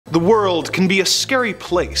The world can be a scary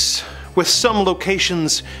place, with some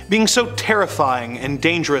locations being so terrifying and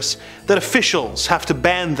dangerous that officials have to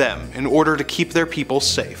ban them in order to keep their people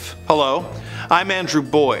safe. Hello, I'm Andrew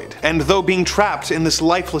Boyd, and though being trapped in this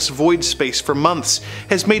lifeless void space for months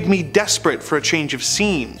has made me desperate for a change of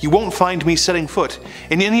scene, you won't find me setting foot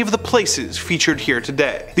in any of the places featured here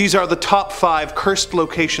today. These are the top 5 cursed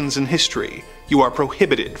locations in history you are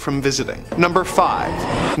prohibited from visiting. Number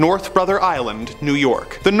 5. North Brother Island, New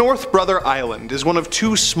York. The North Brother Island is one of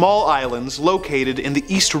 2 small islands located in the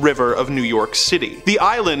East River of New York City. The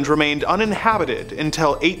island remained uninhabited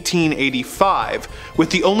until 1885, with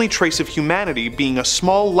the only trace of humanity being a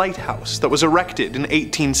small lighthouse that was erected in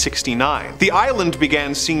 1869. The island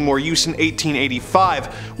began seeing more use in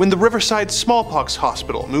 1885 when the Riverside Smallpox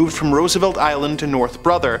Hospital moved from Roosevelt Island to North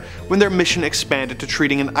Brother when their mission expanded to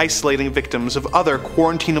treating and isolating victims of other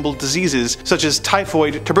quarantinable diseases such as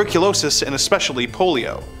typhoid, tuberculosis, and especially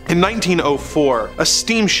polio. In 1904, a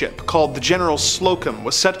steamship called the General Slocum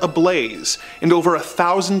was set ablaze, and over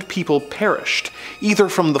 1,000 people perished, either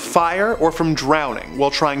from the fire or from drowning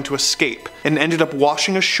while trying to escape, and ended up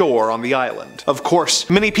washing ashore on the island. Of course,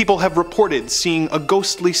 many people have reported seeing a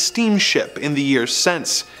ghostly steamship in the years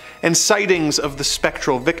since, and sightings of the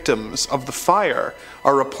spectral victims of the fire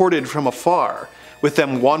are reported from afar, with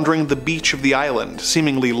them wandering the beach of the island,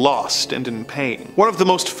 seemingly lost and in pain. One of the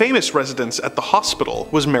most famous residents at the hospital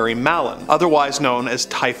was Mary Mallon, otherwise known as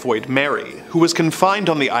Typhoid Mary, who was confined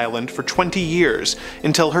on the island for 20 years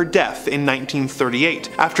until her death in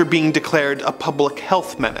 1938, after being declared a public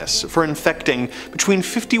health menace for infecting between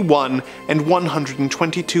 51 and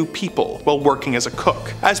 122 people while working as a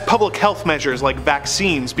cook. As public health measures like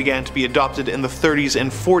vaccines began to be adopted in the 30s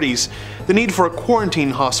and 40s, the need for a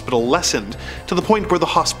quarantine hospital lessened to the point where the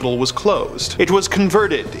hospital was closed. It was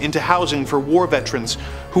converted into housing for war veterans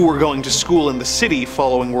who were going to school in the city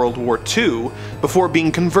following World War II, before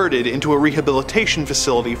being converted into a rehabilitation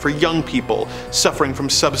facility for young people suffering from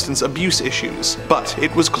substance abuse issues. But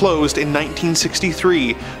it was closed in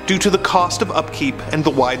 1963 due to the cost of upkeep and the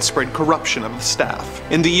widespread corruption of the staff.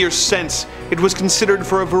 In the years since, it was considered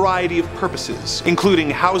for a variety of purposes, including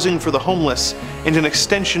housing for the homeless and an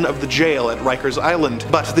extension of the jail at Rikers Island,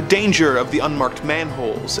 but the danger of the unmarked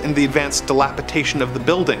manholes and the advanced dilapidation of the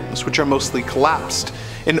buildings, which are mostly collapsed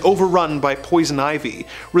and overrun by poison ivy,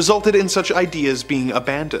 resulted in such ideas being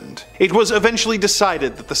abandoned. It was eventually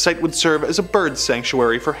decided that the site would serve as a bird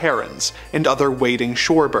sanctuary for herons and other wading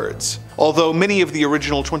shorebirds. Although many of the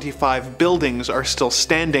original 25 buildings are still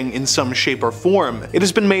standing in some shape or form, it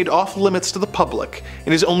has been made off limits to the public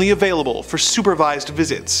and is only available for supervised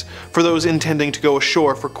visits for those intending to go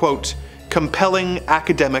ashore for, quote, compelling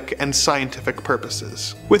academic and scientific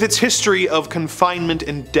purposes. With its history of confinement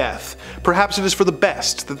and death, perhaps it is for the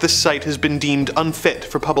best that this site has been deemed unfit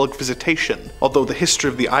for public visitation, although the history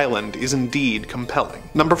of the island is indeed compelling.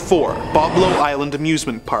 Number 4. Boblo Island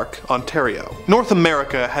Amusement Park, Ontario. North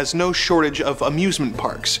America has no shortage of amusement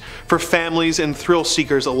parks for families and thrill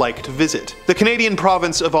seekers alike to visit. The Canadian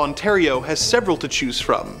province of Ontario has several to choose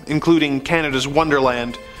from, including Canada's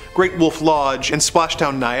Wonderland, Great Wolf Lodge, and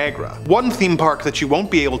Splashdown Niagara. One theme park that you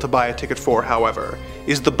won't be able to buy a ticket for, however,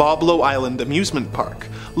 is the Boblo Island Amusement Park,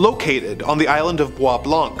 located on the island of Bois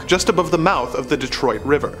Blanc, just above the mouth of the Detroit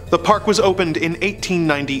River. The park was opened in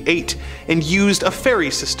 1898 and used a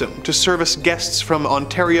ferry system to service guests from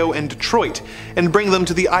Ontario and Detroit and bring them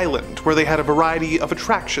to the island, where they had a variety of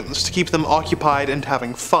attractions to keep them occupied and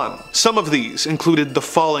having fun. Some of these included the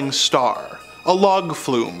Falling Star, a log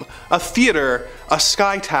flume, a theater, a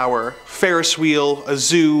sky tower, Ferris wheel, a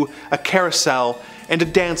zoo, a carousel, and a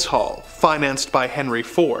dance hall, financed by Henry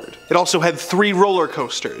Ford. It also had 3 roller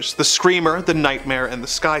coasters, the Screamer, the Nightmare, and the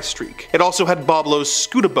Sky Streak. It also had Boblo's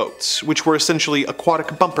Scootaboats, which were essentially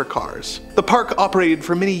aquatic bumper cars. The park operated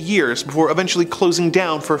for many years before eventually closing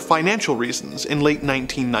down for financial reasons in late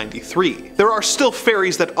 1993. There are still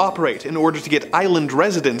ferries that operate in order to get island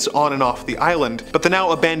residents on and off the island, but the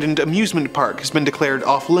now abandoned amusement park has been declared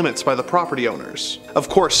off limits by the property owners. Of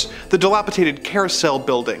course, the dilapidated carousel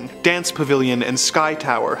building, dance pavilion, and sky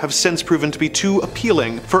tower have since proven to be too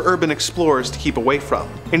appealing for urban explorers to keep away from,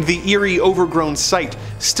 and the eerie, overgrown site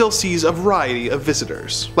still sees a variety of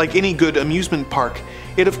visitors. Like any good amusement park,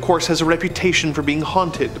 it of course has a reputation for being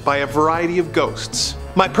haunted by a variety of ghosts.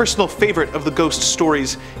 My personal favorite of the ghost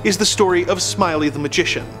stories is the story of Smiley the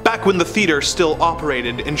Magician. Back when the theater still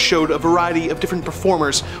operated and showed a variety of different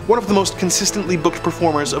performers, one of the most consistently booked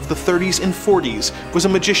performers of the 30s and 40s was a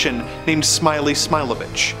magician named Smiley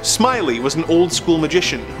Smilovich. Smiley was an old-school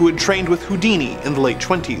magician who had trained with Houdini in the late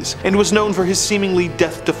 20s, and was known for his seemingly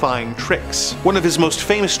death-defying tricks. One of his most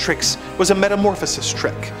famous tricks was a metamorphosis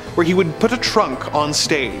trick, where he would put a trunk on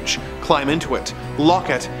stage, climb into it, lock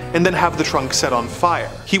it, and then have the trunk set on fire.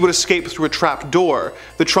 He would escape through a trap door,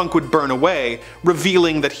 the trunk would burn away,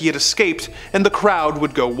 revealing that he had escaped, and the crowd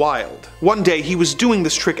would go wild. One day he was doing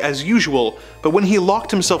this trick as usual, but when he locked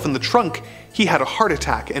himself in the trunk, he had a heart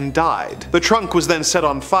attack and died. The trunk was then set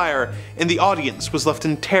on fire, and the audience was left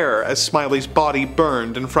in terror as Smiley's body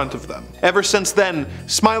burned in front of them. Ever since then,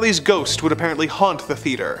 Smiley's ghost would apparently haunt the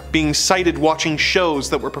theater, being sighted watching shows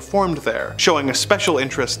that were performed there, showing a special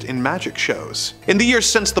interest in magic shows. In the years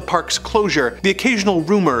since the park's closure, the occasional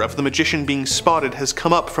rumor of the magician being spotted has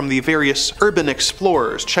come up from the various urban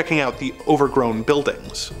explorers checking out the overgrown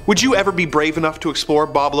buildings. Would you ever be brave enough to explore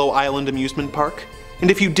Boblo Island Amusement Park? And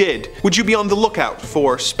if you did, would you be on the lookout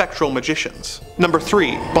for spectral magicians? Number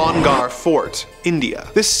 3. Bhongir Fort, India.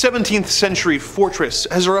 This 17th century fortress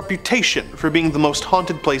has a reputation for being the most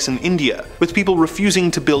haunted place in India, with people refusing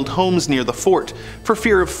to build homes near the fort for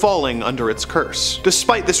fear of falling under its curse.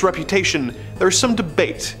 Despite this reputation, there is some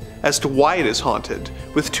debate as to why it is haunted,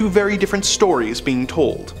 with two very different stories being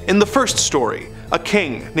told. In the first story, a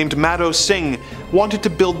king named Madho Singh wanted to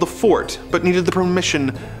build the fort but needed the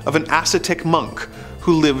permission of an ascetic monk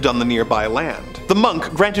who lived on the nearby land. The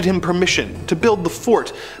monk granted him permission to build the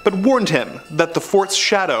fort, but warned him that the fort's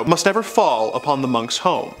shadow must never fall upon the monk's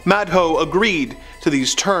home. Madho agreed to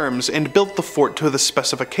these terms and built the fort to the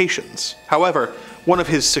specifications. However, one of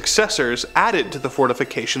his successors added to the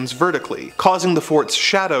fortifications vertically, causing the fort's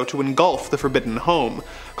shadow to engulf the forbidden home,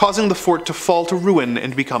 causing the fort to fall to ruin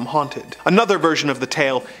and become haunted. Another version of the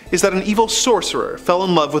tale is that an evil sorcerer fell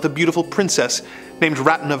in love with a beautiful princess named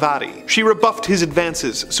Ratnavati. She rebuffed his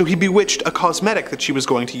advances, so he bewitched a cosmetic that she was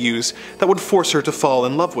going to use that would force her to fall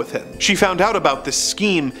in love with him. She found out about this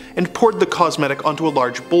scheme and poured the cosmetic onto a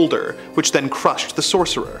large boulder, which then crushed the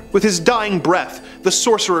sorcerer. With his dying breath, the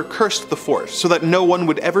sorcerer cursed the fort so that no one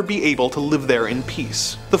would ever be able to live there in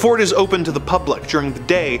peace. The fort is open to the public during the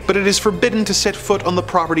day, but it is forbidden to set foot on the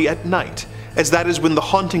property at night, as that is when the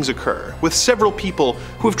hauntings occur, with several people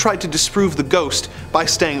who have tried to disprove the ghost by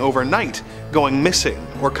staying overnight, going missing,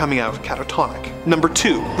 or coming out catatonic. Number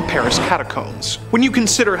 2. The Paris Catacombs. When you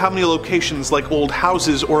consider how many locations like old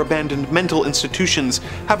houses or abandoned mental institutions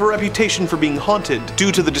have a reputation for being haunted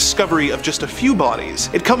due to the discovery of just a few bodies,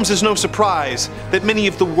 it comes as no surprise that many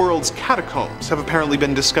of the world's catacombs have apparently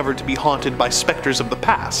been discovered to be haunted by specters of the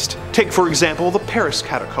past. Take for example the Paris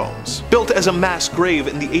Catacombs. Built as a mass grave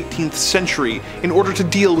in the 18th century in order to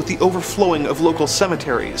deal with the overflowing of local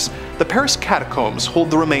cemeteries, the Paris Catacombs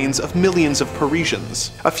hold the remains of millions of Parisians.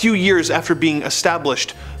 A few years after being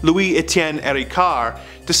established, Louis-Étienne Héricard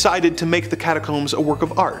decided to make the catacombs a work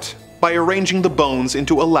of art by arranging the bones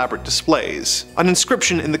into elaborate displays. An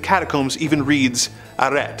inscription in the catacombs even reads,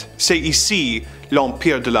 "Arrête, c'est ici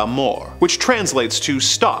l'Empire de la Mort," which translates to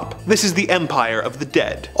 "Stop, this is the Empire of the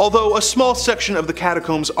Dead." Although a small section of the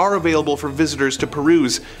catacombs are available for visitors to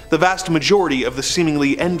peruse, the vast majority of the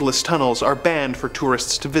seemingly endless tunnels are banned for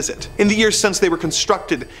tourists to visit. In the years since they were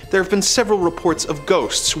constructed, there have been several reports of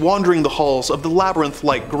ghosts wandering the halls of the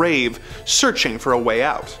labyrinth-like grave, searching for a way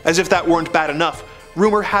out. As if that weren't bad enough,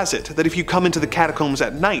 rumor has it that if you come into the catacombs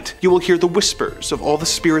at night, you will hear the whispers of all the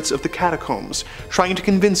spirits of the catacombs, trying to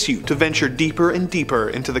convince you to venture deeper and deeper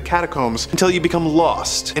into the catacombs until you become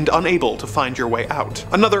lost and unable to find your way out.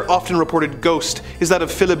 Another often reported ghost is that of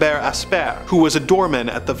Philibert Asper, who was a doorman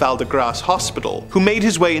at the Val-de-Grâce hospital, who made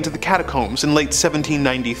his way into the catacombs in late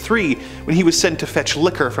 1793 when he was sent to fetch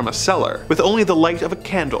liquor from a cellar. With only the light of a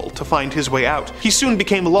candle to find his way out, he soon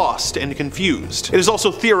became lost and confused. It is also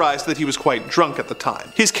theorized that he was quite drunk at the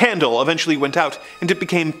time. His candle eventually went out and it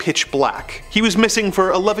became pitch black. He was missing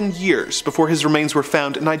for 11 years before his remains were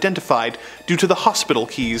found and identified due to the hospital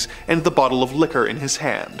keys and the bottle of liquor in his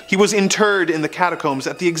hand. He was interred in the catacombs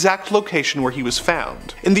at the exact location where he was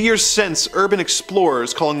found. In the years since, urban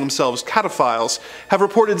explorers calling themselves cataphiles have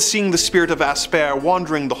reported seeing the spirit of Asper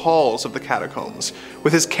wandering the halls of the catacombs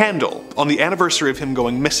with his candle on the anniversary of him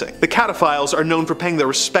going missing. The cataphiles are known for paying their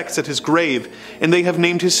respects at his grave, and they have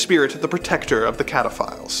named his spirit the protector of the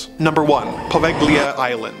cataphiles. Number 1. Poveglia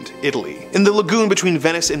Island, Italy. In the lagoon between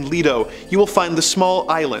Venice and Lido, you will find the small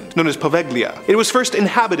island known as Poveglia. It was first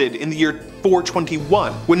inhabited in the year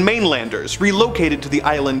 421, when mainlanders relocated to the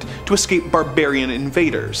island to escape barbarian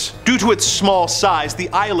invaders. Due to its small size, the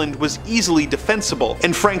island was easily defensible,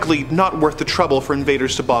 and frankly not worth the trouble for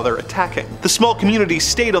invaders to bother attacking. The small community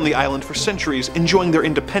stayed on the island for centuries, enjoying their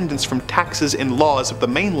independence from taxes and laws of the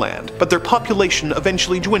mainland, but their population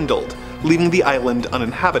eventually dwindled, leaving the island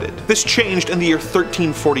uninhabited. This changed in the year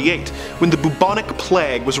 1348, when the bubonic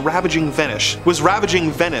plague was ravaging Venice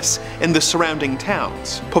and the surrounding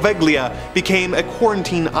towns. Poveglia became a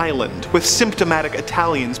quarantine island, with symptomatic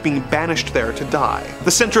Italians being banished there to die.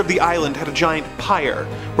 The center of the island had a giant pyre,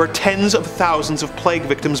 where tens of thousands of plague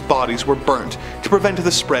victims' bodies were burnt to prevent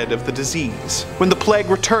the spread of the disease. When the plague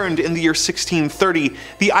returned in the year 1630,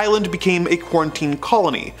 the island became a quarantine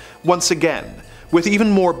colony, once again, with even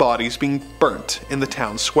more bodies being burnt in the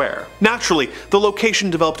town square. Naturally, the location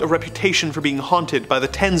developed a reputation for being haunted by the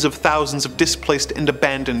tens of thousands of displaced and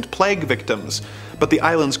abandoned plague victims, but the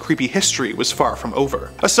island's creepy history was far from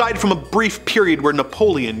over. Aside from a brief period where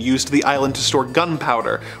Napoleon used the island to store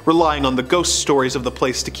gunpowder, relying on the ghost stories of the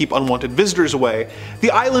place to keep unwanted visitors away,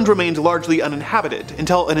 the island remained largely uninhabited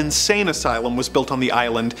until an insane asylum was built on the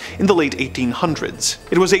island in the late 1800s.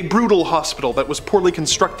 It was a brutal hospital that was poorly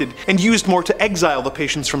constructed and used more to exile the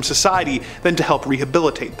patients from society than to help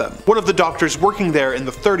rehabilitate them. One of the doctors working there in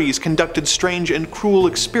the 30s conducted strange and cruel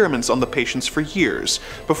experiments on the patients for years,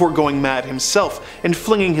 before going mad himself and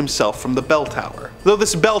flinging himself from the bell tower. Though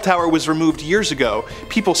this bell tower was removed years ago,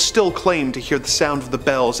 people still claim to hear the sound of the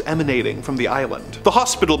bells emanating from the island. The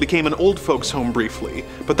hospital became an old folks home briefly,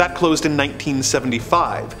 but that closed in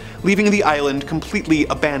 1975, leaving the island completely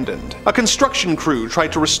abandoned. A construction crew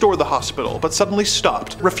tried to restore the hospital, but suddenly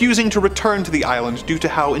stopped, refusing to return to the island due to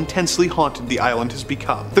how intensely haunted the island has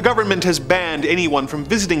become. The government has banned anyone from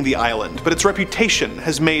visiting the island, but its reputation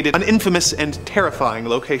has made it an infamous and terrifying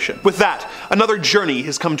location. With that, another journey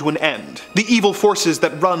has come to an end. The evil forces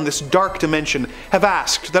that run this dark dimension have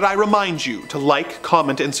asked that I remind you to like,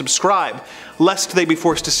 comment, and subscribe, lest they be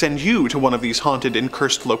forced to send you to one of these haunted and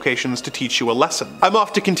cursed locations to teach you a lesson. I'm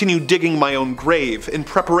off to continue digging my own grave in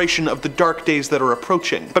preparation of the dark days that are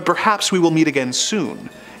approaching, but perhaps we will meet again soon,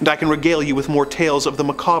 and I can regale you with more tales of the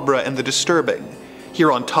macabre and the disturbing,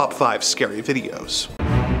 here on Top 5 Scary Videos.